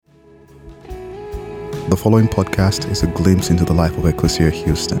The following podcast is a glimpse into the life of Ecclesia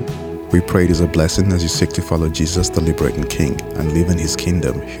Houston. We pray it is a blessing as you seek to follow Jesus, the liberating King, and live in His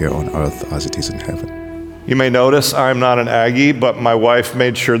kingdom here on earth as it is in heaven. You may notice I'm not an Aggie, but my wife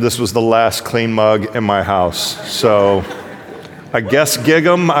made sure this was the last clean mug in my house. So I guess gig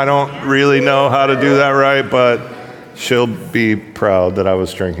 'em. I don't really know how to do that right, but she'll be proud that I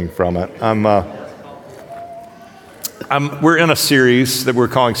was drinking from it. We're in a series that we're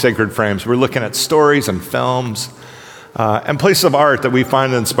calling Sacred Frames. We're looking at stories and films and places of art that we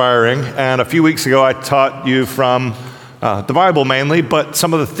find inspiring. And a few weeks ago, I taught you from the Bible mainly, but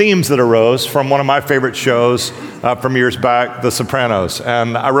some of the themes that arose from one of my favorite shows from years back, The Sopranos.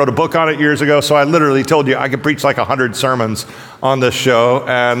 And I wrote a book on it years ago, so I literally told you I could preach like 100 sermons on this show.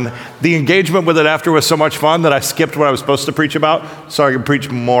 And the engagement with it after was so much fun that I skipped what I was supposed to preach about, so I could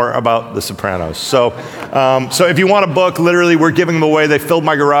preach more about The Sopranos. So if you want a book, literally, we're giving them away. They filled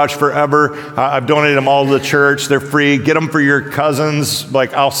my garage forever. I've donated them all to the church. They're free. Get them for your cousins.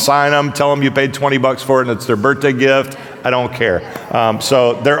 Like, I'll sign them, tell them you paid $20 for it, and it's their birthday gift. I don't care.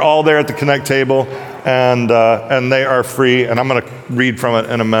 So they're all there at the Connect table, and they are free, and I'm going to read from it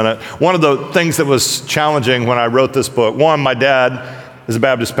in a minute. One of the things that was challenging when I wrote this book, one, my dad is a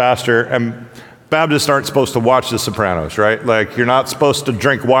Baptist pastor, and Baptists aren't supposed to watch The Sopranos, right? Like, you're not supposed to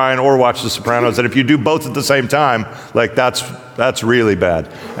drink wine or watch The Sopranos, and if you do both at the same time, like, that's really bad.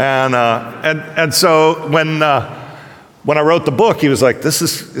 And so when I wrote the book, he was like, this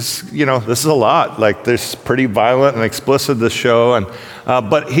is a lot. Like, there's pretty violent and explicit, this show.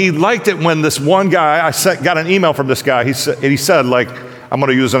 But he liked it when this one guy, got an email from this guy. He said, like, I'm going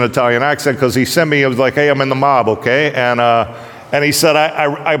to use an Italian accent because he sent me, it was like, hey, I'm in the mob, okay? And he said,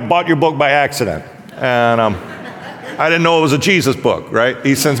 I bought your book by accident. And I didn't know it was a Jesus book, right?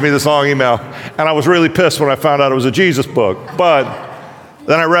 He sends me this long email. And I was really pissed when I found out it was a Jesus book. But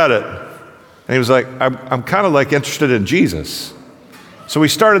then I read it. And he was like, I'm kind of like interested in Jesus. So we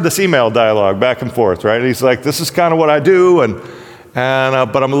started this email dialogue back and forth, right? And he's like, this is kind of what I do,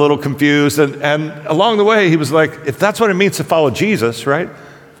 but I'm a little confused. And along the way, he was like, if that's what it means to follow Jesus, right?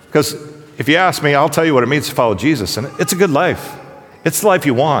 Because if you ask me, I'll tell you what it means to follow Jesus. And it's a good life. It's the life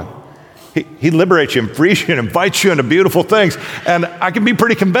you want. He liberates you and frees you and invites you into beautiful things. And I can be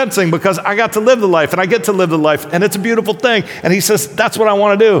pretty convincing because I got to live the life, and I get to live the life, and it's a beautiful thing. And he says, that's what I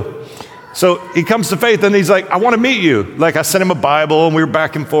want to do. So he comes to faith, and he's like, I want to meet you. Like, I sent him a Bible, and we were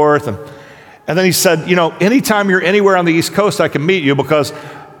back and forth. And then he said, anytime you're anywhere on the East Coast, I can meet you because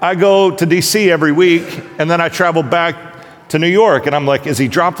I go to D.C. every week, and then I travel back to New York. And I'm like, is he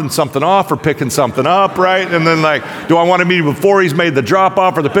dropping something off or picking something up, right? And then, like, do I want to meet him before he's made the drop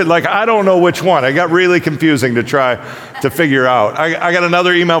off or the pick? Like, I don't know which one. It got really confusing to try to figure out. I got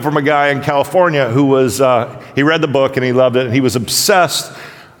another email from a guy in California who was, he read the book, and he loved it, and he was obsessed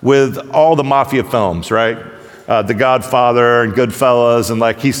with all the mafia films, right? The Godfather and Goodfellas, and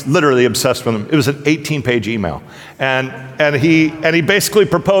like, he's literally obsessed with them. It was an 18-page email. And he basically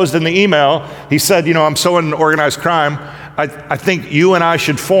proposed in the email, he said, I'm so into organized crime, I think you and I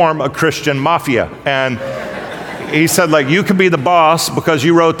should form a Christian mafia. And he said, like, you can be the boss because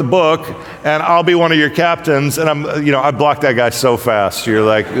you wrote the book, and I'll be one of your captains. And I blocked that guy so fast. You're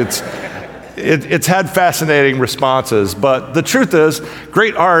like, it's had fascinating responses, but the truth is,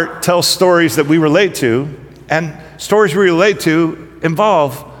 great art tells stories that we relate to, and stories we relate to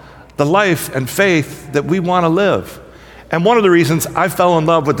involve the life and faith that we want to live. And one of the reasons I fell in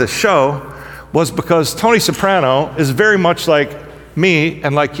love with this show was because Tony Soprano is very much like me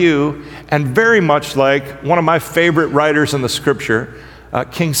and like you, and very much like one of my favorite writers in the scripture,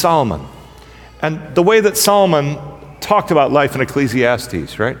 King Solomon. And the way that Solomon talked about life in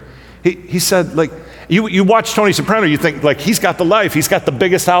Ecclesiastes, right? He said, like, you watch Tony Soprano, you think, like, he's got the life, he's got the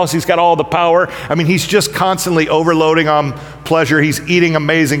biggest house, he's got all the power. I mean, he's just constantly overloading on pleasure. He's eating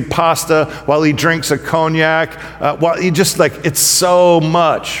amazing pasta while he drinks a cognac. While he just, like, it's so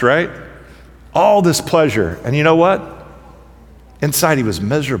much, right? All this pleasure. And you know what? Inside he was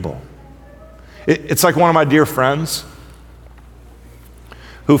miserable. It's like one of my dear friends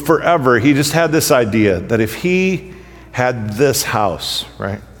who forever, he just had this idea that if he had this house,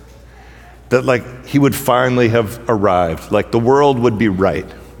 right? That, like, he would finally have arrived, like the world would be right.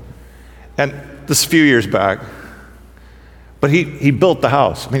 And this a few years back, but he built the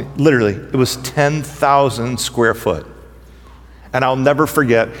house. I mean, literally, it was 10,000 square foot. And I'll never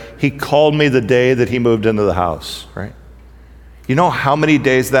forget, he called me the day that he moved into the house, right? You know how many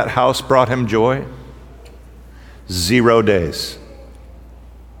days that house brought him joy? 0 days.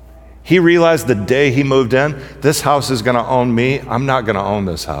 He realized the day he moved in, this house is going to own me. I'm not going to own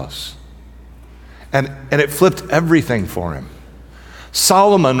this house. And it flipped everything for him.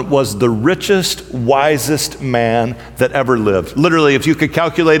 Solomon was the richest, wisest man that ever lived. Literally, if you could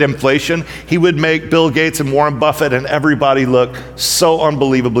calculate inflation, he would make Bill Gates and Warren Buffett and everybody look so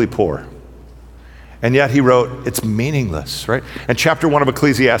unbelievably poor. And yet he wrote, it's meaningless, right? In chapter 1 of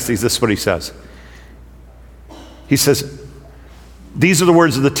Ecclesiastes, this is what he says. He says, these are the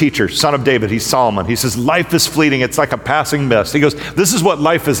words of the teacher, son of David. He's Solomon. He says, life is fleeting. It's like a passing mist. He goes, this is what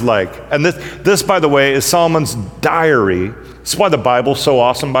life is like. And this, by the way, is Solomon's diary. This is why the Bible's so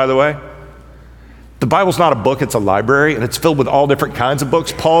awesome, by the way. The Bible's not a book, it's a library, and it's filled with all different kinds of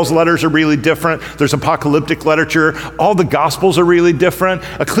books. Paul's letters are really different. There's apocalyptic literature. All the Gospels are really different.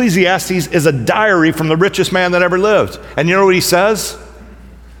 Ecclesiastes is a diary from the richest man that ever lived. And you know what he says?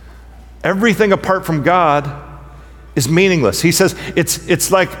 Everything apart from God is meaningless. He says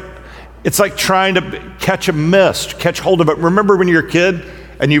it's like trying to catch a mist, catch hold of it. Remember when you're a kid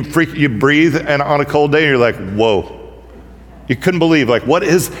and you breathe and on a cold day you're like, whoa. You couldn't believe, like, what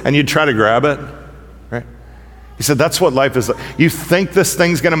is, and you'd try to grab it, right? He said that's what life is like. You think this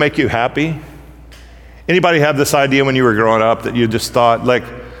thing's gonna make you happy? Anybody have this idea when you were growing up that you just thought, like,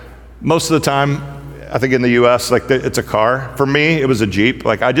 most of the time, I think in the US, like it's a car. For me, it was a Jeep.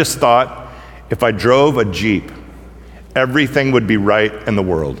 Like I just thought if I drove a Jeep, everything would be right in the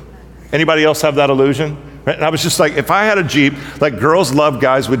world. Anybody else have that illusion? Right? And I was just like, if I had a Jeep, like girls love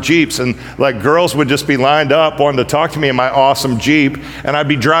guys with Jeeps, and like girls would just be lined up wanting to talk to me in my awesome Jeep, and I'd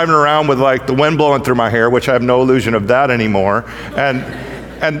be driving around with like the wind blowing through my hair, which I have no illusion of that anymore, and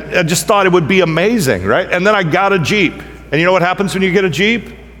I just thought it would be amazing, right? And then I got a Jeep, and you know what happens when you get a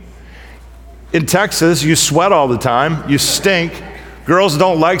Jeep? In Texas, you sweat all the time, you stink, girls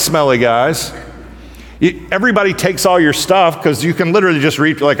don't like smelly guys. Everybody takes all your stuff because you can literally just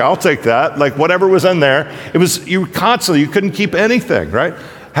reach, like, I'll take that. Like, whatever was in there, you couldn't keep anything, right?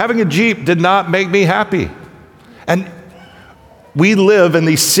 Having a Jeep did not make me happy. And we live in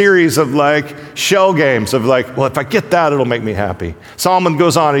these series of, like, shell games of, like, well, if I get that, it'll make me happy. Solomon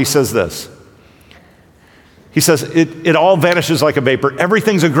goes on and he says this. He says, it all vanishes like a vapor.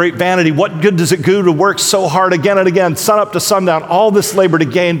 Everything's a great vanity. What good does it do to work so hard again and again, sun up to sundown, all this labor to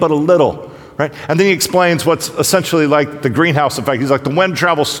gain but a little? Right? And then he explains what's essentially like the greenhouse effect. He's like, the wind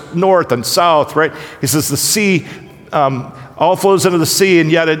travels north and south, right? He says the sea all flows into the sea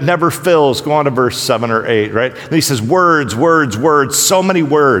and yet it never fills. Go on to verse 7 or 8, right? And he says, words, words, words, so many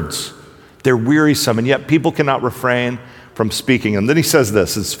words. They're wearisome and yet people cannot refrain from speaking. And then he says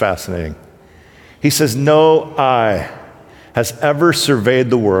this, it's fascinating. He says, no eye has ever surveyed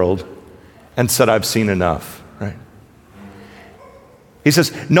the world and said, I've seen enough. He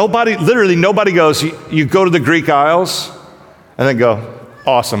says, nobody goes, you go to the Greek Isles and then go,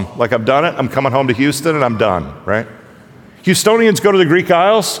 awesome, like I've done it, I'm coming home to Houston and I'm done, right? Houstonians go to the Greek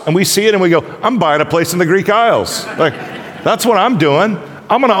Isles and we see it and we go, I'm buying a place in the Greek Isles. Like, that's what I'm doing.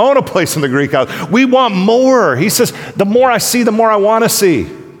 I'm gonna own a place in the Greek Isles. We want more. He says, the more I see, the more I wanna see.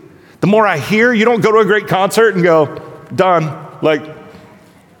 The more I hear, you don't go to a great concert and go, done, like,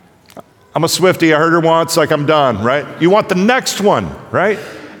 I'm a Swiftie, I heard her once, like I'm done, right? You want the next one, right?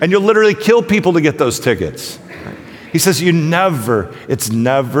 And you'll literally kill people to get those tickets. Right? He says, it's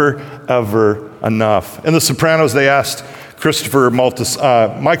never, ever enough. In The Sopranos, they asked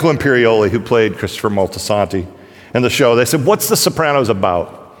Michael Imperioli, who played Christopher Moltisanti in the show, they said, what's The Sopranos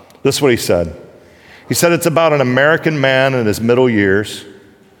about? This is what he said. He said, it's about an American man in his middle years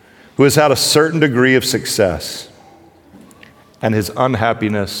who has had a certain degree of success and his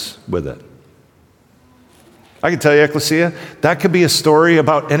unhappiness with it. I can tell you, Ecclesia, that could be a story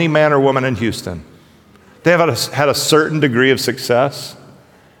about any man or woman in Houston. They have had a certain degree of success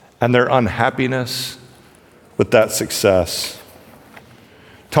and their unhappiness with that success.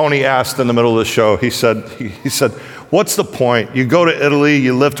 Tony asked in the middle of the show, he said, what's the point? You go to Italy,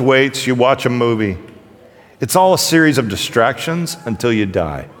 you lift weights, you watch a movie. It's all a series of distractions until you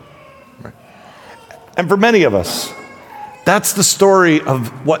die. Right? And for many of us, that's the story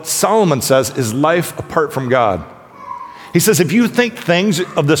of what Solomon says is life apart from God. He says, if you think things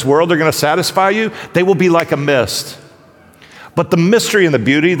of this world are going to satisfy you, they will be like a mist. But the mystery and the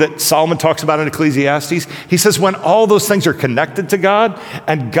beauty that Solomon talks about in Ecclesiastes, he says when all those things are connected to God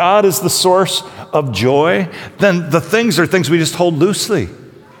and God is the source of joy, then the things are things we just hold loosely.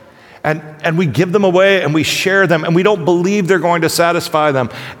 And we give them away and we share them and we don't believe they're going to satisfy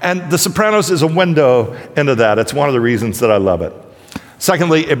them. And The Sopranos is a window into that. It's one of the reasons that I love it.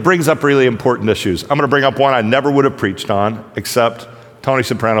 Secondly, it brings up really important issues. I'm going to bring up one I never would have preached on, except Tony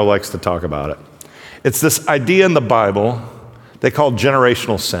Soprano likes to talk about it. It's this idea in the Bible they call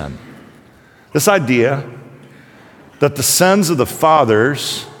generational sin. This idea that the sins of the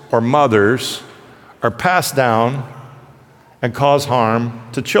fathers or mothers are passed down and cause harm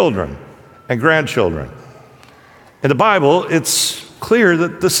to children and grandchildren. In the Bible, it's clear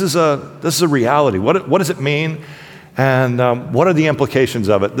that this is a reality. What does it mean? And what are the implications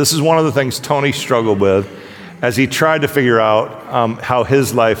of it? This is one of the things Tony struggled with as he tried to figure out how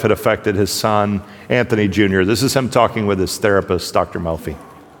his life had affected his son, Anthony Jr. This is him talking with his therapist, Dr. Melfi.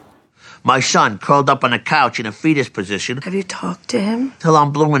 My son curled up on a couch in a fetus position. Have you talked to him? Till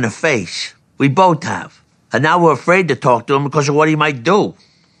I'm blue in the face. We both have. And now we're afraid to talk to him because of what he might do.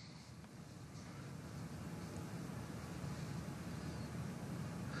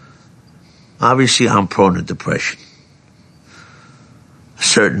 Obviously, I'm prone to depression. A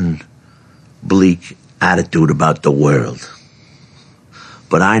certain bleak attitude about the world.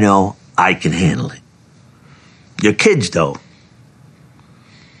 But I know I can handle it. Your kids, though.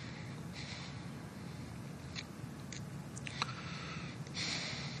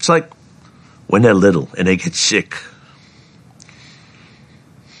 It's like when they're little and they get sick.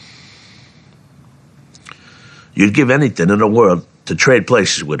 You'd give anything in the world to trade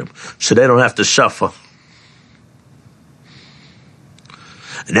places with them so they don't have to suffer.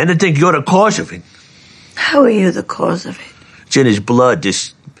 And then they think you're the cause of it. How are you the cause of it? It's in his blood,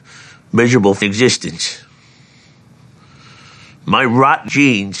 this miserable existence. My rotten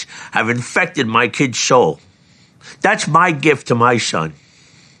genes have infected my kid's soul. That's my gift to my son.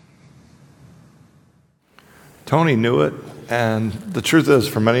 Tony knew it, and the truth is,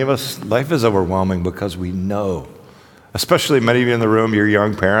 for many of us, life is overwhelming because we know, especially many of you in the room, you're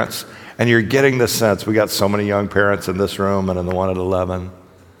young parents, and you're getting this sense. We got so many young parents in this room and in the one at 11.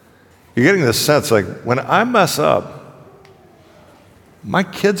 You're getting this sense like, when I mess up, my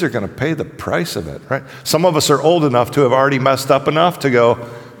kids are going to pay the price of it, right? Some of us are old enough to have already messed up enough to go,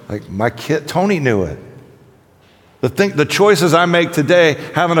 like, my kid, Tony knew it. The choices I make today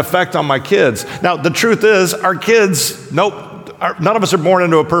have an effect on my kids. Now, the truth is, our kids, none of us are born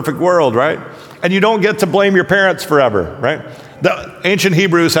into a perfect world, right? And you don't get to blame your parents forever, right? The ancient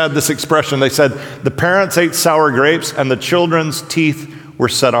Hebrews had this expression. They said, the parents ate sour grapes and the children's teeth were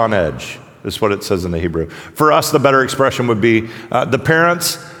set on edge. That's what it says in the Hebrew. For us, the better expression would be, the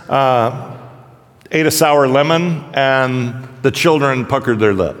parents ate a sour lemon and the children puckered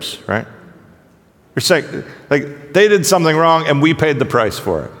their lips, right? You're saying, like, they did something wrong and we paid the price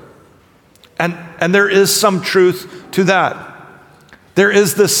for it. And there is some truth to that. There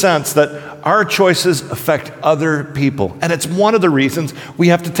is this sense that our choices affect other people. And it's one of the reasons we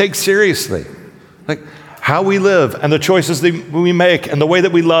have to take seriously, like, how we live and the choices that we make and the way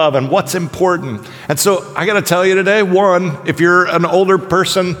that we love and what's important. And so I got to tell you today, one, if you're an older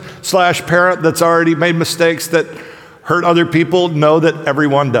person / parent that's already made mistakes that hurt other people, know that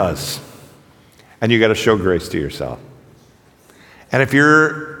everyone does. And you got to show grace to yourself. And if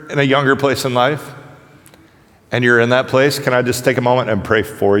you're in a younger place in life and you're in that place, can I just take a moment and pray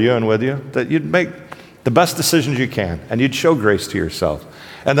for you and with you that you'd make the best decisions you can and you'd show grace to yourself.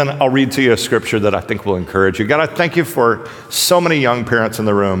 And then I'll read to you a scripture that I think will encourage you. God, I thank you for so many young parents in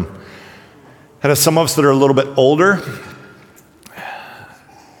the room. And as some of us that are a little bit older,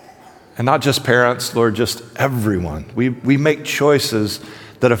 and not just parents, Lord, just everyone. We make choices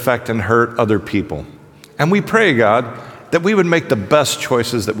that affect and hurt other people. And we pray, God, that we would make the best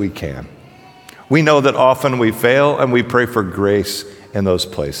choices that we can. We know that often we fail, and we pray for grace in those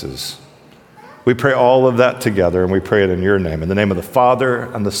places. We pray all of that together, and we pray it in your name. In the name of the Father,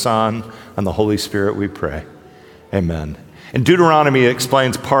 and the Son, and the Holy Spirit, we pray. Amen. In Deuteronomy, it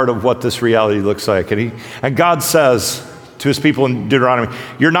explains part of what this reality looks like. And God says to his people in Deuteronomy,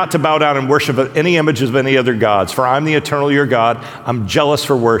 you're not to bow down and worship any images of any other gods, for I'm the eternal your God. I'm jealous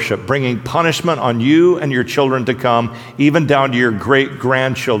for worship, bringing punishment on you and your children to come, even down to your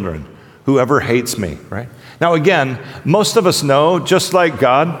great-grandchildren, whoever hates me, right? Now again, most of us know, just like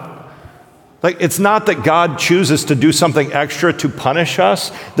God, like, it's not that God chooses to do something extra to punish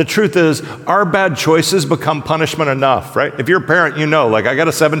us. The truth is, our bad choices become punishment enough, right? If you're a parent, you know, like, I got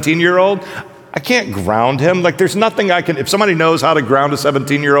a 17-year-old, I can't ground him. Like, there's nothing I can, if somebody knows how to ground a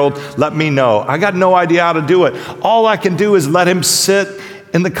 17-year-old, let me know. I got no idea how to do it. All I can do is let him sit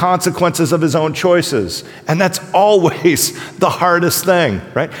in the consequences of his own choices. And that's always the hardest thing,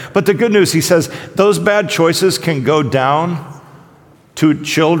 right? But the good news, he says, those bad choices can go down to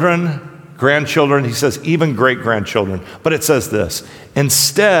children, grandchildren, he says, even great-grandchildren. But it says this,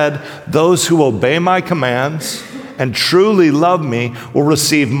 instead, those who obey my commands and truly love me will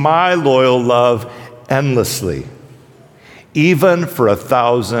receive my loyal love endlessly, even for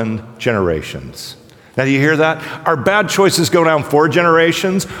 1,000 generations. Now, do you hear that? Our bad choices go down 4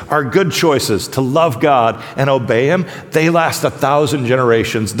 generations. Our good choices to love God and obey him, they last 1,000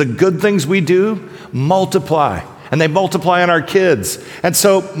 generations. The good things we do multiply. and they multiply in our kids. And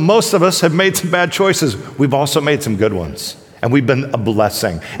so most of us have made some bad choices. We've also made some good ones, and we've been a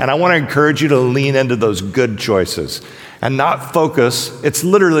blessing. And I want to encourage you to lean into those good choices and not focus. It's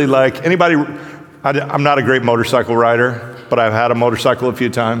literally like I'm not a great motorcycle rider, but I've had a motorcycle a few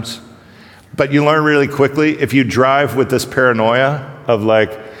times. But you learn really quickly if you drive with this paranoia of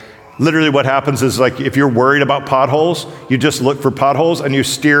like, literally what happens is like if you're worried about potholes, you just look for potholes and you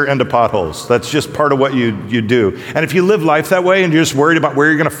steer into potholes. That's just part of what you do. And if you live life that way and you're just worried about where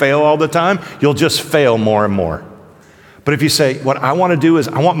you're going to fail all the time, you'll just fail more and more. But if you say, what I want to do is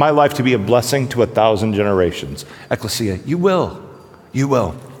I want my life to be a blessing to 1,000 generations, Ecclesia, you will. You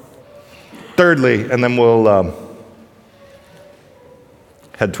will. Thirdly, and then we'll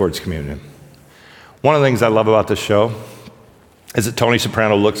head towards communion. One of the things I love about this show is that Tony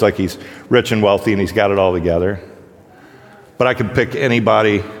Soprano looks like he's rich and wealthy and he's got it all together. But I could pick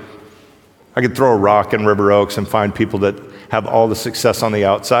anybody. I could throw a rock in River Oaks and find people that have all the success on the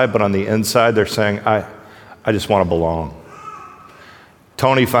outside, but on the inside they're saying, I just want to belong.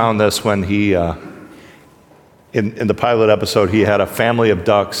 Tony found this when he, in the pilot episode, he had a family of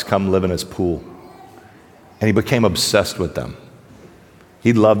ducks come live in his pool. And he became obsessed with them.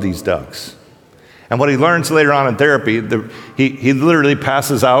 He loved these ducks. And what he learns later on in therapy, he literally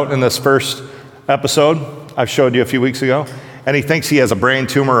passes out in this first episode I showed you a few weeks ago, and he thinks he has a brain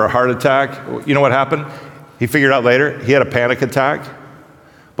tumor or a heart attack. You know what happened? He figured out later he had a panic attack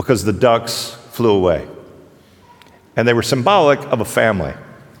because the ducks flew away. And they were symbolic of a family.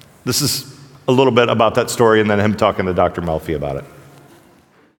 This is a little bit about that story and then him talking to Dr. Melfi about it.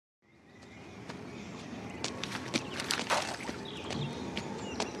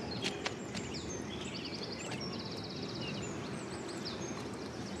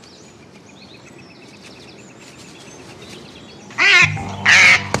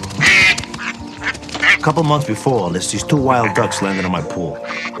 A couple months before all this, these two wild ducks landed on my pool.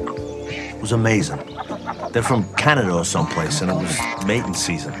 It was amazing. They're from Canada or someplace, and it was mating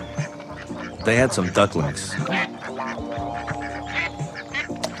season. They had some ducklings.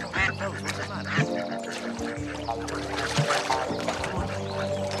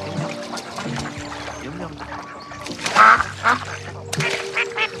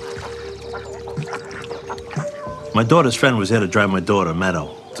 My daughter's friend was here to drive my daughter,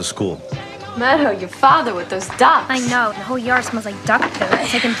 Meadow, to school. Meadow, your father with those ducks. I know. The whole yard smells like duck poo.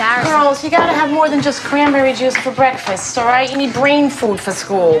 It's like embarrassing. Girls, you gotta have more than just cranberry juice for breakfast, all right? You need brain food for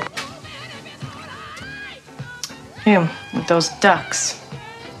school. Him, with those ducks.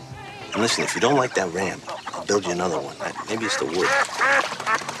 And listen, if you don't like that ramp, I'll build you another one. Maybe it's the wood.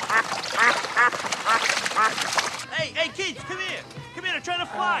 Hey, kids, come here. Come here, they're trying to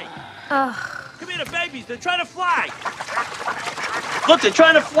fly. Ugh. Come here, the babies, they're trying to fly. Look, they're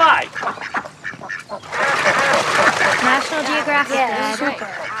trying to fly. National Geographic, Yeah, Dad.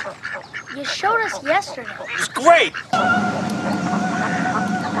 super. You showed us yesterday. It's great.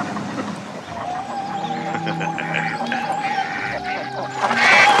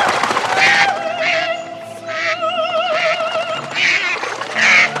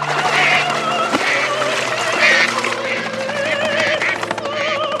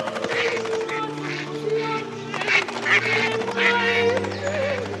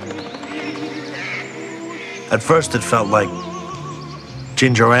 At first, it felt like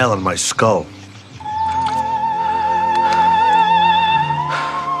ginger ale in my skull.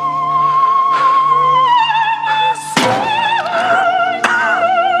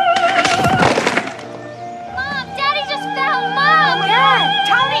 Mom, Daddy just fell. Mom, Dad,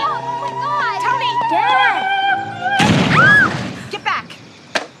 Tony. Oh my God, Tony, Dad. Get back.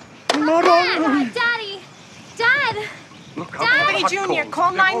 Dad, Daddy, Dad. Anthony Jr.,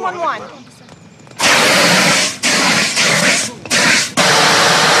 call 911.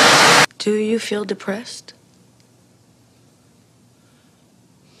 Do you feel depressed?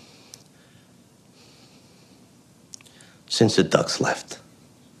 Since the ducks left.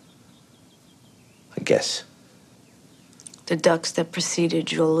 I guess. The ducks that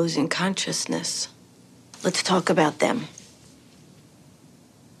preceded your losing consciousness. Let's talk about them.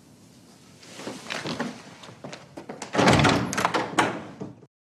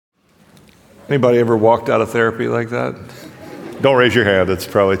 Anybody ever walked out of therapy like that? Don't raise your hand. It's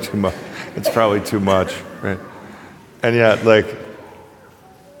probably too much. It's probably too much, right? And yet, like,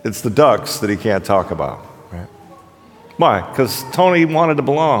 it's the ducks that he can't talk about, right? Why? Because Tony wanted to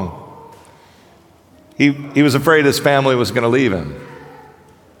belong. He was afraid his family was going to leave him.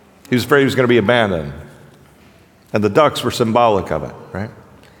 He was afraid he was going to be abandoned. And the ducks were symbolic of it, right?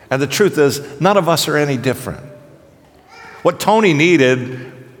 And the truth is, none of us are any different. What Tony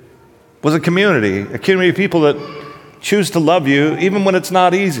needed was a community of people that choose to love you even when it's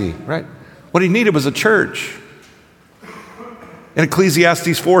not easy, right? What he needed was a church. In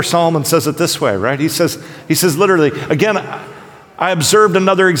Ecclesiastes 4, Solomon says it this way, right? He says literally, again, I observed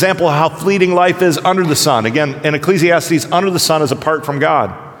another example of how fleeting life is under the sun. Again, in Ecclesiastes, under the sun is apart from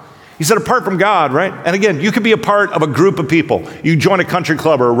God. He said apart from God, right? And again, you could be a part of a group of people. You join a country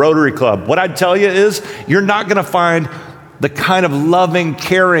club or a Rotary club. What I'd tell you is you're not going to find the kind of loving,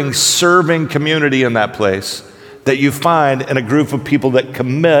 caring, serving community in that place that you find in a group of people that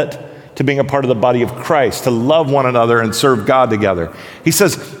commit to being a part of the body of Christ, to love one another and serve God together. He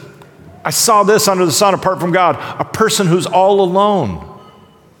says, I saw this under the sun apart from God, a person who's all alone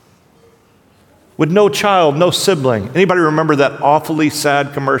with no child, no sibling. Anybody remember that awfully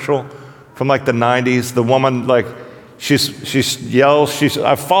sad commercial from like the 90s? The woman, like, she yells,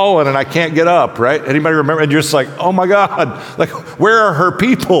 I've fallen and I can't get up, right? Anybody remember? And you're just like, oh my God, like, where are her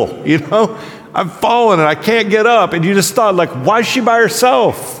people, you know? I've fallen and I can't get up. And you just thought, like, why is she by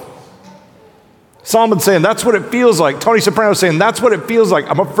herself? Solomon's saying, that's what it feels like. Tony Soprano's saying, that's what it feels like.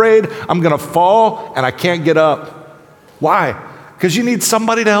 I'm afraid I'm going to fall and I can't get up. Why? Because you need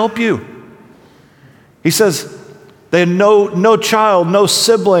somebody to help you. He says, they had no child, no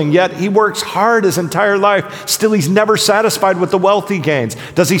sibling, yet he works hard his entire life. Still, he's never satisfied with the wealth he gains.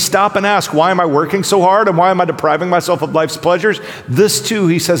 Does he stop and ask, why am I working so hard and why am I depriving myself of life's pleasures? This too,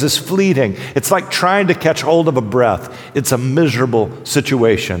 he says, is fleeting. It's like trying to catch hold of a breath. It's a miserable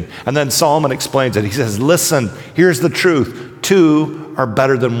situation. And then Solomon explains it. He says, listen, here's the truth. Two are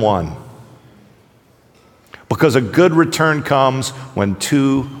better than one. Because a good return comes when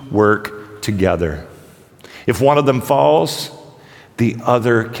two work together. If one of them falls, the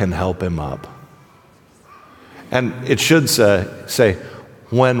other can help him up. And it should say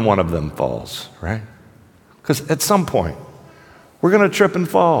when one of them falls, right? Because at some point, we're going to trip and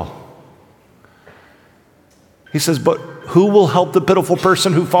fall. He says, but who will help the pitiful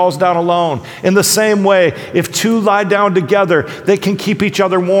person who falls down alone? In the same way, if two lie down together, they can keep each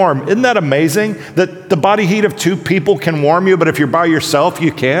other warm. Isn't that amazing? That the body heat of two people can warm you, but if you're by yourself,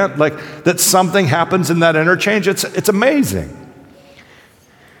 you can't? Like, that something happens in that interchange. It's amazing.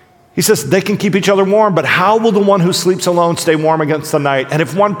 He says they can keep each other warm, but how will the one who sleeps alone stay warm against the night? And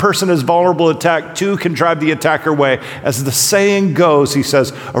if one person is vulnerable to attack, two can drive the attacker away. As the saying goes, he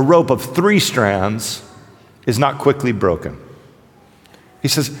says, a rope of 3 strands is not quickly broken. He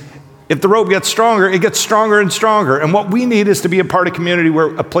says, if the rope gets stronger, it gets stronger and stronger. And what we need is to be a part of community,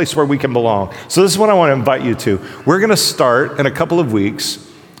 a place where we can belong. So this is what I want to invite you to. We're going to start in a couple of weeks,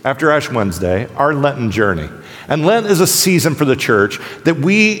 after Ash Wednesday, our Lenten journey. And Lent is a season for the church that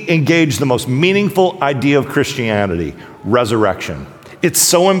we engage the most meaningful idea of Christianity, resurrection. It's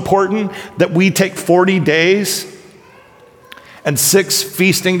so important that we take 40 days and 6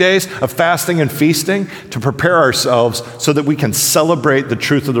 feasting days of fasting and feasting to prepare ourselves so that we can celebrate the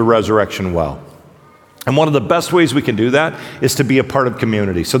truth of the resurrection well. And one of the best ways we can do that is to be a part of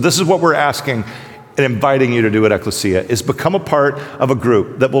community. So this is what we're asking and inviting you to do at Ecclesia, is become a part of a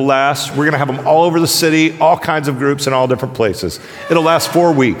group that will last. We're going to have them all over the city, all kinds of groups in all different places. It'll last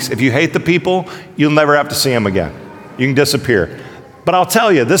 4 weeks. If you hate the people, you'll never have to see them again. You can disappear. But I'll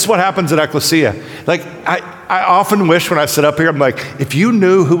tell you, this is what happens at Ecclesia. Like, I often wish when I sit up here, I'm like, if you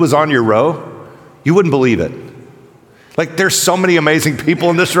knew who was on your row, you wouldn't believe it. Like, there's so many amazing people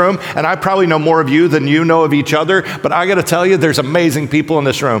in this room, and I probably know more of you than you know of each other, but I got to tell you, there's amazing people in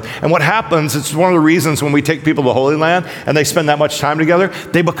this room. And what happens, it's one of the reasons when we take people to the Holy Land and they spend that much time together,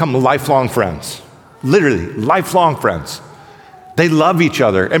 they become lifelong friends. Literally, lifelong friends. They love each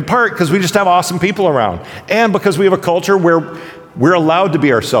other, in part because we just have awesome people around, and because we have a culture where we're allowed to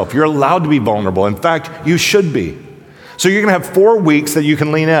be ourselves. You're allowed to be vulnerable. In fact, you should be. So you're going to have 4 weeks that you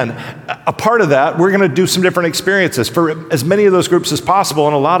can lean in. A part of that, we're going to do some different experiences. For as many of those groups as possible,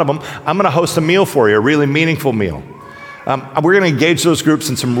 and a lot of them, I'm going to host a meal for you, a really meaningful meal. We're going to engage those groups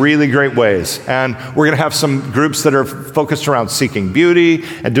in some really great ways. And we're going to have some groups that are focused around seeking beauty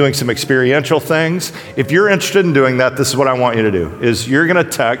and doing some experiential things. If you're interested in doing that, this is what I want you to do, is you're going to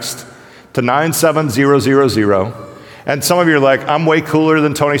text to 97000. And some of you are like, I'm way cooler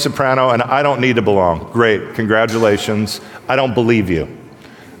than Tony Soprano and I don't need to belong. Great, congratulations. I don't believe you.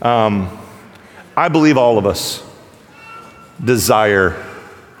 I believe all of us desire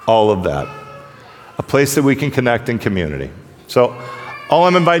all of that. A place that we can connect in community. So all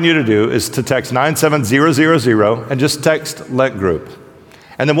I'm inviting you to do is to text 97000 and just text Let Group.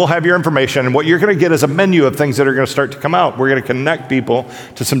 And then we'll have your information. And what you're going to get is a menu of things that are going to start to come out. We're going to connect people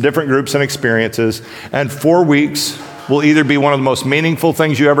to some different groups and experiences. And 4 weeks will either be one of the most meaningful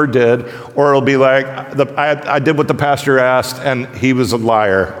things you ever did, or it'll be like, I did what the pastor asked, and he was a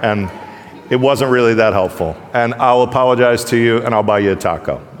liar, and it wasn't really that helpful. And I'll apologize to you and I'll buy you a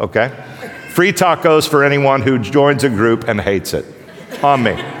taco, okay? Free tacos for anyone who joins a group and hates it. On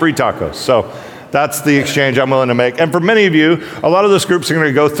me, free tacos. So that's the exchange I'm willing to make. And for many of you, a lot of those groups are going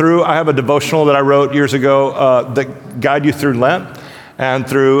to go through. I have a devotional that I wrote years ago that guide you through Lent and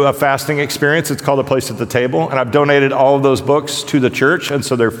through a fasting experience. It's called A Place at the Table. And I've donated all of those books to the church. And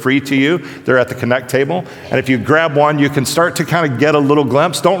so they're free to you. They're at the Connect table. And if you grab one, you can start to kind of get a little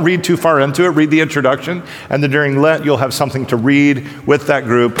glimpse. Don't read too far into it. Read the introduction. And then during Lent, you'll have something to read with that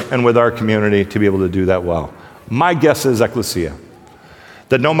group and with our community to be able to do that well. My guess is, Ecclesia,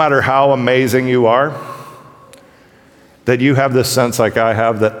 that no matter how amazing you are, that you have this sense like I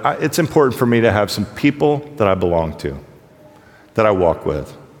have that it's important for me to have some people that I belong to, that I walk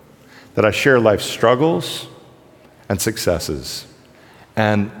with, that I share life's struggles and successes.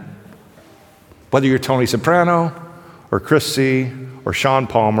 And whether you're Tony Soprano or Chris C. or Sean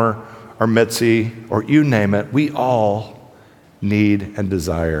Palmer or Mitzi or you name it, we all need and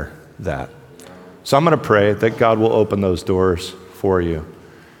desire that. So I'm going to pray that God will open those doors for you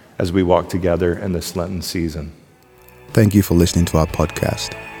as we walk together in this Lenten season. Thank you for listening to our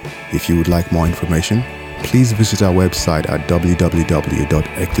podcast. If you would like more information, please visit our website at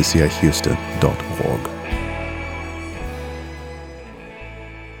www.ecclesiahouston.org.